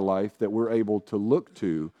area of our life that we're able to look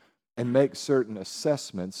to and make certain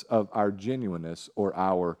assessments of our genuineness or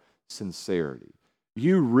our sincerity.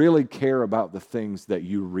 You really care about the things that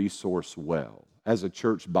you resource well. As a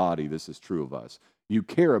church body, this is true of us. You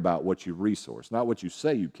care about what you resource, not what you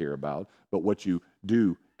say you care about, but what you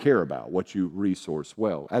do care about, what you resource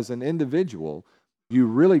well. As an individual, you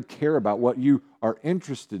really care about what you are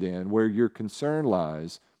interested in, where your concern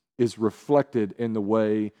lies, is reflected in the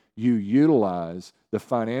way you utilize the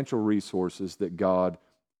financial resources that God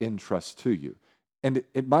entrusts to you. And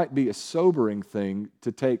it might be a sobering thing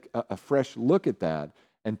to take a fresh look at that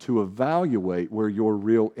and to evaluate where your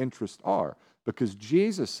real interests are. Because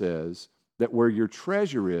Jesus says that where your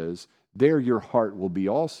treasure is, there your heart will be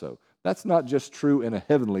also. That's not just true in a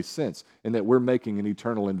heavenly sense, in that we're making an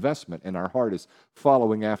eternal investment and our heart is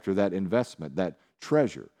following after that investment, that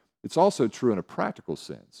treasure. It's also true in a practical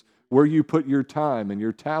sense. Where you put your time and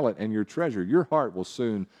your talent and your treasure, your heart will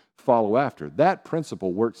soon follow after. That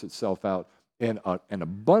principle works itself out in an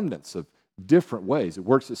abundance of different ways. It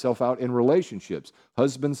works itself out in relationships,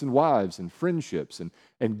 husbands and wives, and friendships,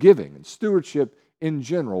 and giving, and stewardship in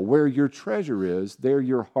general. Where your treasure is, there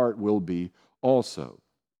your heart will be also.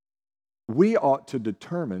 We ought to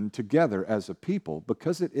determine together as a people,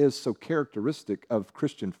 because it is so characteristic of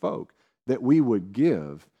Christian folk, that we would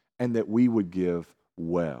give and that we would give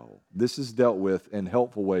well. This is dealt with in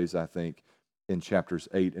helpful ways, I think, in chapters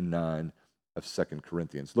 8 and 9 of 2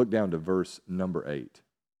 Corinthians. Look down to verse number 8.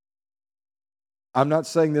 "I'm not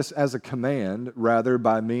saying this as a command, rather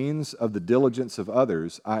by means of the diligence of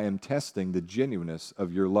others, I am testing the genuineness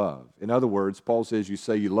of your love." In other words, Paul says, you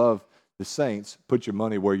say you love the saints, put your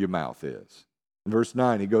money where your mouth is. In verse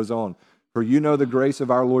 9, he goes on, "For you know the grace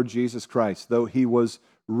of our Lord Jesus Christ, though he was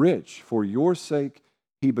rich, for your sake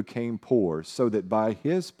he became poor, so that by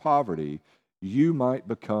his poverty you might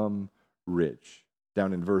become rich."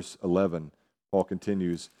 Down in verse 11, Paul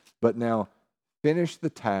continues, "But now finish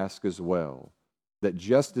the task as well, that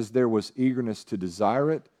just as there was eagerness to desire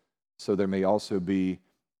it, so there may also be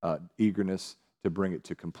eagerness to bring it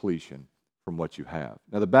to completion from what you have."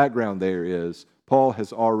 Now, the background there is Paul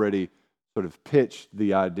has already sort of pitched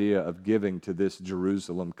the idea of giving to this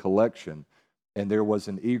Jerusalem collection, and there was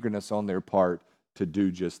an eagerness on their part to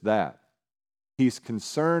do just that. He's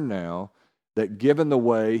concerned now that given the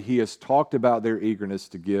way he has talked about their eagerness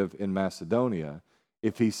to give in Macedonia,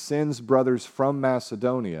 if he sends brothers from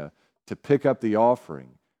Macedonia to pick up the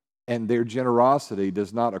offering and their generosity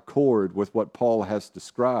does not accord with what Paul has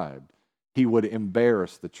described, he would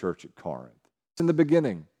embarrass the church at Corinth. It's in the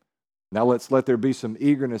beginning. Now let's let there be some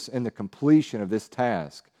eagerness in the completion of this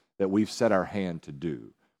task that we've set our hand to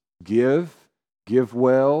do. Give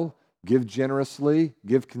well, give generously,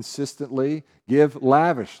 give consistently, give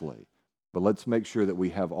lavishly. But let's make sure that we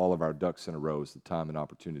have all of our ducks in a row as the time and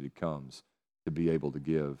opportunity comes to be able to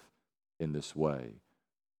give in this way.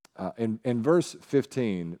 In verse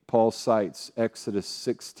 15, Paul cites Exodus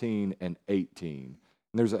 16 and 18.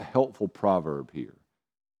 And there's a helpful proverb here.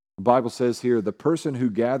 The Bible says here, "The person who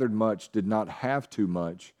gathered much did not have too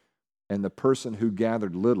much, and the person who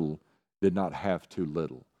gathered little did not have too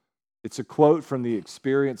little." It's a quote from the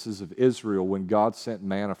experiences of Israel when God sent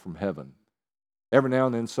manna from heaven. Every now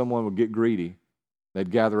and then someone would get greedy.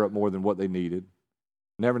 They'd gather up more than what they needed.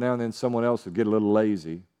 And every now and then someone else would get a little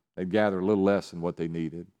lazy. They'd gather a little less than what they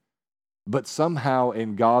needed. But somehow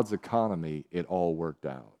in God's economy, it all worked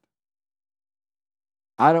out.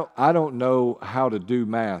 I don't know how to do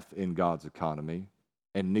math in God's economy,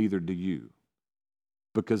 and neither do you,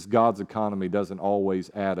 because God's economy doesn't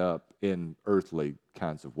always add up in earthly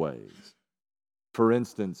kinds of ways. For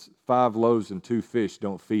instance, 5 loaves and 2 fish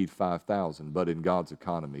don't feed 5,000, but in God's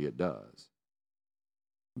economy it does.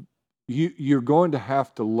 You're going to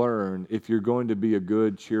have to learn, if you're going to be a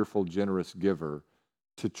good, cheerful, generous giver,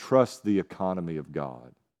 to trust the economy of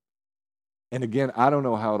God. And again, I don't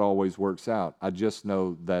know how it always works out. I just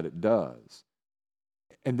know that it does.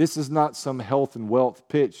 And this is not some health and wealth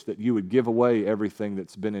pitch that you would give away everything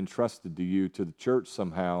that's been entrusted to you to the church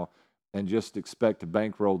somehow and just expect to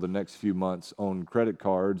bankroll the next few months on credit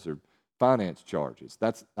cards or finance charges.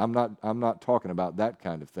 I'm not talking about that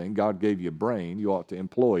kind of thing. God gave you a brain. You ought to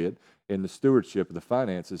employ it in the stewardship of the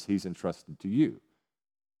finances He's entrusted to you.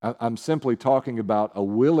 I'm simply talking about a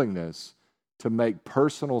willingness to make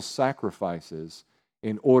personal sacrifices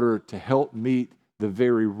in order to help meet the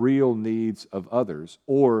very real needs of others,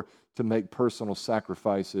 or to make personal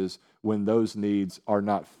sacrifices when those needs are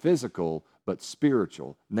not physical but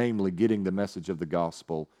spiritual, namely getting the message of the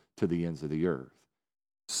gospel to the ends of the earth.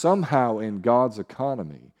 Somehow in God's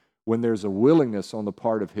economy, when there's a willingness on the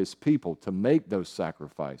part of His people to make those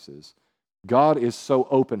sacrifices, God is so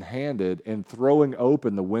open-handed and throwing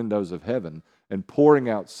open the windows of heaven and pouring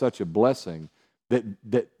out such a blessing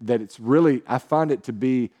that it's really, I find it to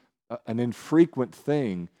be an infrequent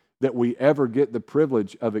thing that we ever get the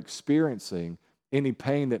privilege of experiencing any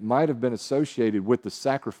pain that might have been associated with the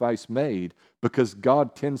sacrifice made, because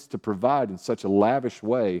God tends to provide in such a lavish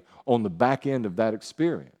way on the back end of that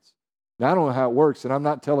experience. Now, I don't know how it works, and I'm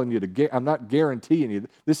not telling you I'm not guaranteeing you.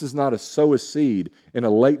 This is not a sow a seed in a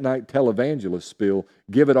late night televangelist spiel,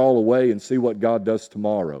 give it all away and see what God does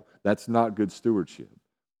tomorrow. That's not good stewardship.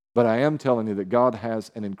 But I am telling you that God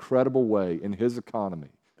has an incredible way in His economy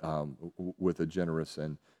with a generous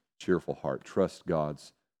and cheerful heart. Trust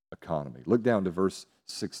God's economy. Look down to verse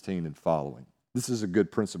 16 and following. This is a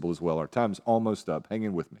good principle as well. Our time's almost up. Hang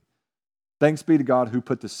in with me. Thanks be to God who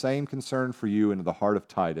put the same concern for you into the heart of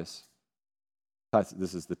Titus.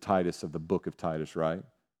 This is the Titus of the book of Titus, right?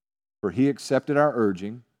 For he accepted our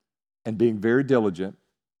urging, and being very diligent,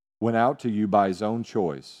 went out to you by his own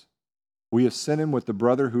choice. We have sent him with the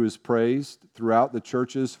brother who is praised throughout the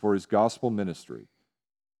churches for his gospel ministry.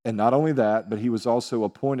 And not only that, but he was also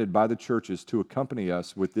appointed by the churches to accompany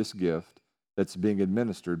us with this gift that's being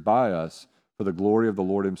administered by us for the glory of the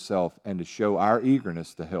Lord Himself, and to show our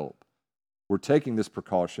eagerness to help. We're taking this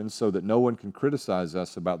precaution so that no one can criticize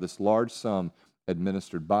us about this large sum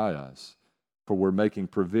administered by us, for we're making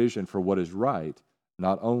provision for what is right,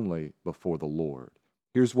 not only before the Lord.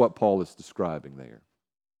 Here's what Paul is describing there.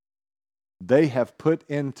 They have put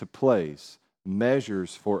into place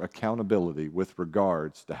measures for accountability with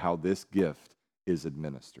regards to how this gift is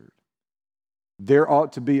administered. There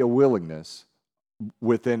ought to be a willingness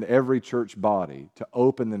within every church body to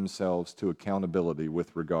open themselves to accountability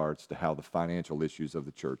with regards to how the financial issues of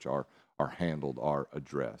the church are handled, are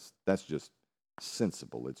addressed. That's just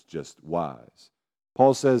sensible. It's just wise.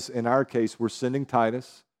 Paul says, in our case, we're sending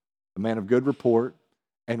Titus, a man of good report,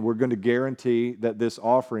 and we're going to guarantee that this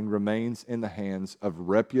offering remains in the hands of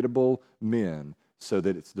reputable men so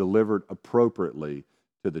that it's delivered appropriately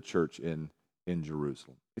to the church in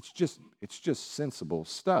Jerusalem. It's just sensible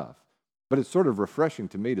stuff. But it's sort of refreshing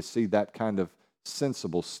to me to see that kind of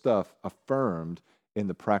sensible stuff affirmed in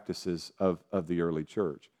the practices of the early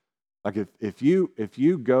church. Like if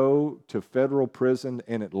you go to federal prison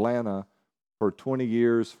in Atlanta for 20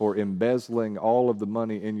 years for embezzling all of the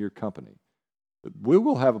money in your company, we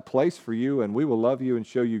will have a place for you, and we will love you and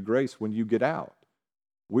show you grace when you get out.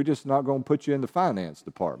 We're just not going to put you in the finance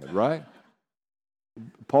department, right?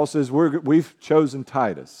 Paul says we've chosen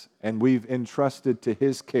Titus, and we've entrusted to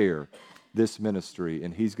his care this ministry,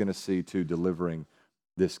 and he's going to see to delivering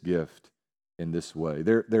this gift in this way.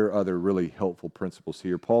 There are other really helpful principles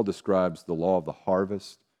here. Paul describes the law of the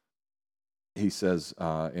harvest. He says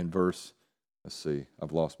in verse, let's see,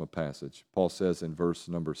 I've lost my passage. Paul says in verse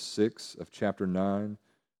number 6 of chapter 9,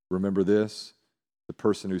 remember this, the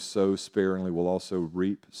person who sows sparingly will also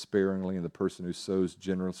reap sparingly, and the person who sows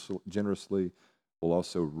generously will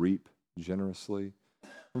also reap generously.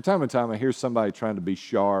 From time to time, I hear somebody trying to be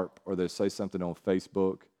sharp, or they say something on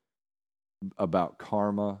Facebook about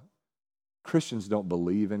karma. Christians don't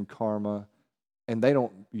believe in karma, and they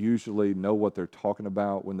don't usually know what they're talking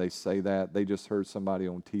about when they say that. They just heard somebody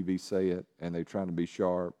on TV say it, and they're trying to be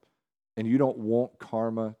sharp. And you don't want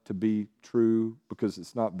karma to be true because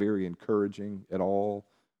it's not very encouraging at all.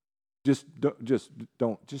 Just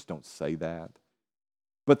don't say that.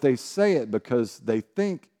 But they say it because they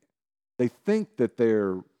think they think that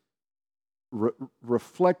they're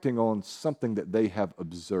reflecting on something that they have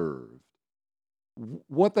observed.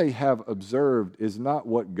 What they have observed is not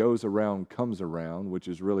what goes around comes around, which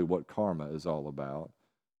is really what karma is all about.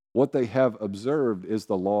 What they have observed is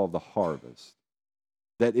the law of the harvest,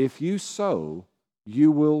 that if you sow,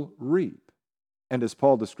 you will reap. And as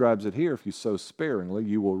Paul describes it here, if you sow sparingly,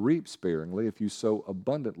 you will reap sparingly. If you sow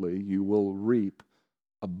abundantly, you will reap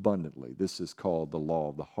abundantly. This is called the law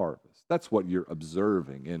of the harvest. That's what you're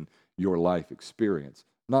observing in your life experience,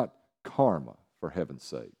 not karma, for heaven's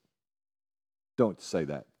sake. Don't say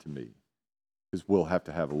that to me, because we'll have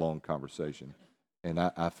to have a long conversation. And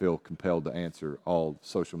I feel compelled to answer all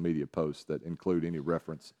social media posts that include any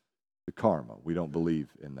reference to karma. We don't believe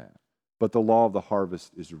in that. But the law of the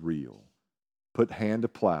harvest is real. Put hand to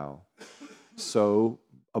plow, sow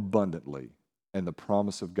abundantly, and the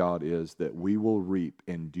promise of God is that we will reap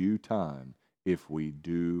in due time if we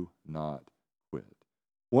do not quit.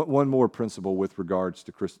 One more principle with regards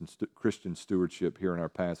to Christian stewardship here in our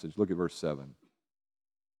passage. Look at verse 7.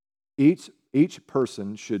 Each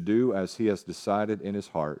person should do as he has decided in his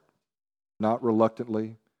heart, not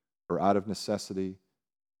reluctantly or out of necessity,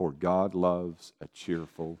 for God loves a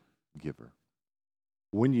cheerful giver.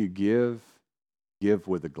 When you give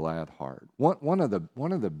with a glad heart. One of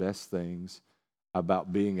the best things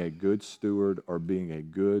about being a good steward or being a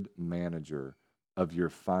good manager of your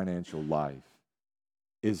financial life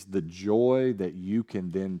is the joy that you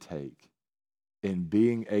can then take in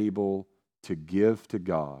being able to give to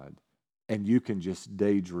God, and you can just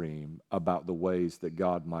daydream about the ways that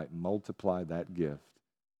God might multiply that gift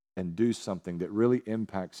and do something that really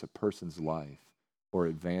impacts a person's life or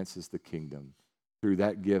advances the kingdom through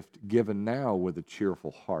that gift given now with a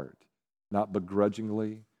cheerful heart, not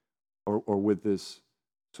begrudgingly or with this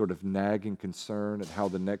sort of nagging concern at how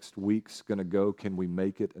the next week's going to go. Can we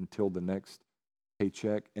make it until the next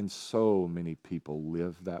paycheck? And so many people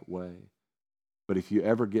live that way. But if you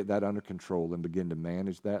ever get that under control and begin to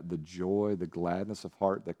manage that, the joy, the gladness of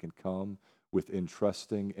heart that can come with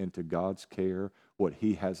entrusting into God's care what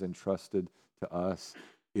He has entrusted to us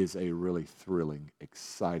is a really thrilling,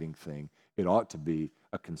 exciting thing. It ought to be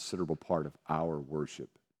a considerable part of our worship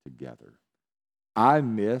together. I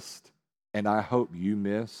missed, and I hope you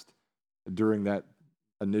missed, during that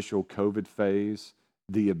initial COVID phase,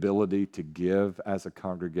 the ability to give as a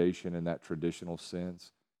congregation in that traditional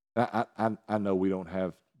sense. I know we don't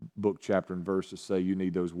have book, chapter, and verse to say you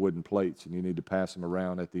need those wooden plates and you need to pass them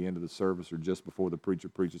around at the end of the service or just before the preacher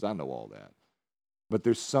preaches. I know all that. But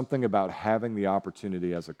there's something about having the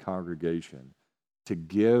opportunity as a congregation to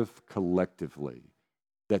give collectively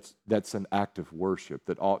that's an act of worship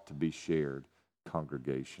that ought to be shared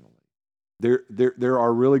congregationally. There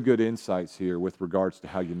are really good insights here with regards to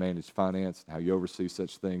how you manage finance and how you oversee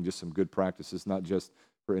such things, just some good practices, not just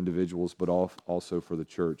for individuals, but also for the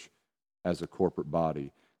church as a corporate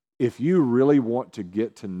body. If you really want to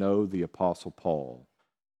get to know the Apostle Paul,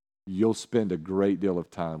 you'll spend a great deal of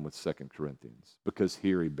time with 2 Corinthians, because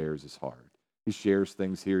here he bears his heart. He shares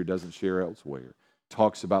things here he doesn't share elsewhere.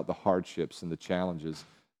 Talks about the hardships and the challenges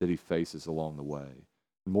that he faces along the way.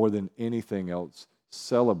 More than anything else,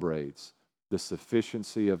 celebrates the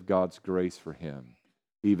sufficiency of God's grace for him,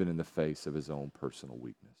 even in the face of his own personal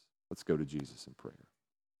weakness. Let's go to Jesus in prayer.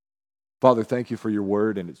 Father, thank you for your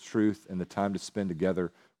word and its truth and the time to spend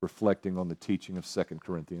together reflecting on the teaching of 2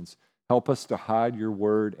 Corinthians. Help us to hide your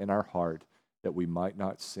word in our heart that we might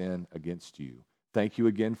not sin against you. Thank you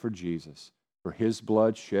again for Jesus, for his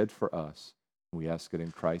blood shed for us. We ask it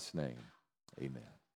in Christ's name. Amen.